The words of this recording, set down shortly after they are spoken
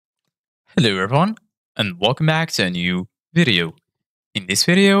Hello everyone and welcome back to a new video. In this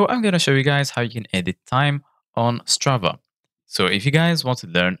video, I'm going to show you guys how you can edit time on Strava. So if you guys want to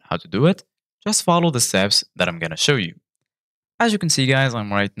learn how to do it, just follow the steps that I'm going to show you. As you can see guys,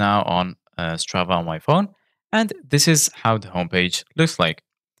 I'm right now on Strava on my phone and this is how the homepage looks like.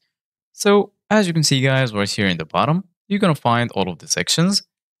 So as you can see guys, right here in the bottom, you're going to find all of the sections.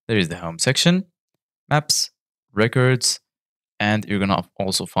 There is the home section, maps, records, and you're gonna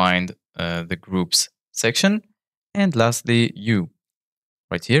also find the groups section. And lastly, you.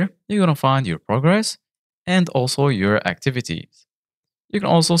 Right here, you're gonna find your progress and also your activities. You can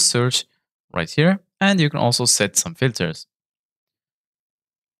also search right here and you can also set some filters.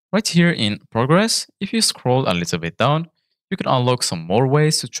 Right here in progress, if you scroll a little bit down, you can unlock some more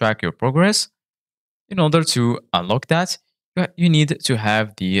ways to track your progress. In order to unlock that, you need to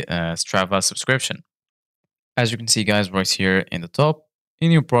have the Strava subscription. As you can see, guys, right here in the top,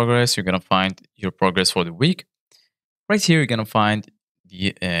 in your progress, you're going to find your progress for the week. Right here, you're going to find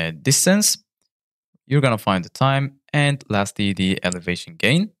the distance. You're going to find the time. And lastly, the elevation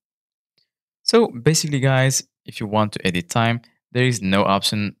gain. So basically, guys, if you want to edit time, there is no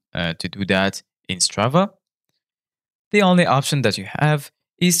option to do that in Strava. The only option that you have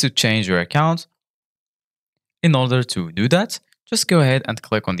is to change your account. In order to do that, just go ahead and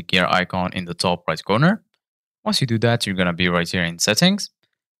click on the gear icon in the top right corner. Once you do that, you're gonna be right here in settings.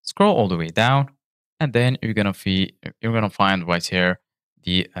 Scroll all the way down, and then you're gonna find right here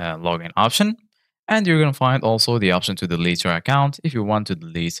the login option, and you're gonna find also the option to delete your account if you want to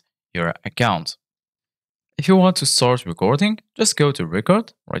delete your account. If you want to start recording, just go to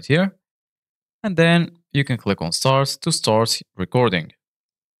record right here, and then you can click on start to start recording.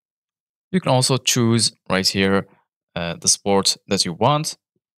 You can also choose right here the sport that you want,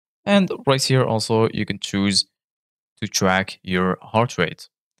 and right here also you can choose to track your heart rate.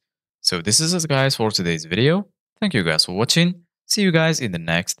 So this is it guys for today's video. Thank you guys for watching. See you guys in the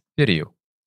next video.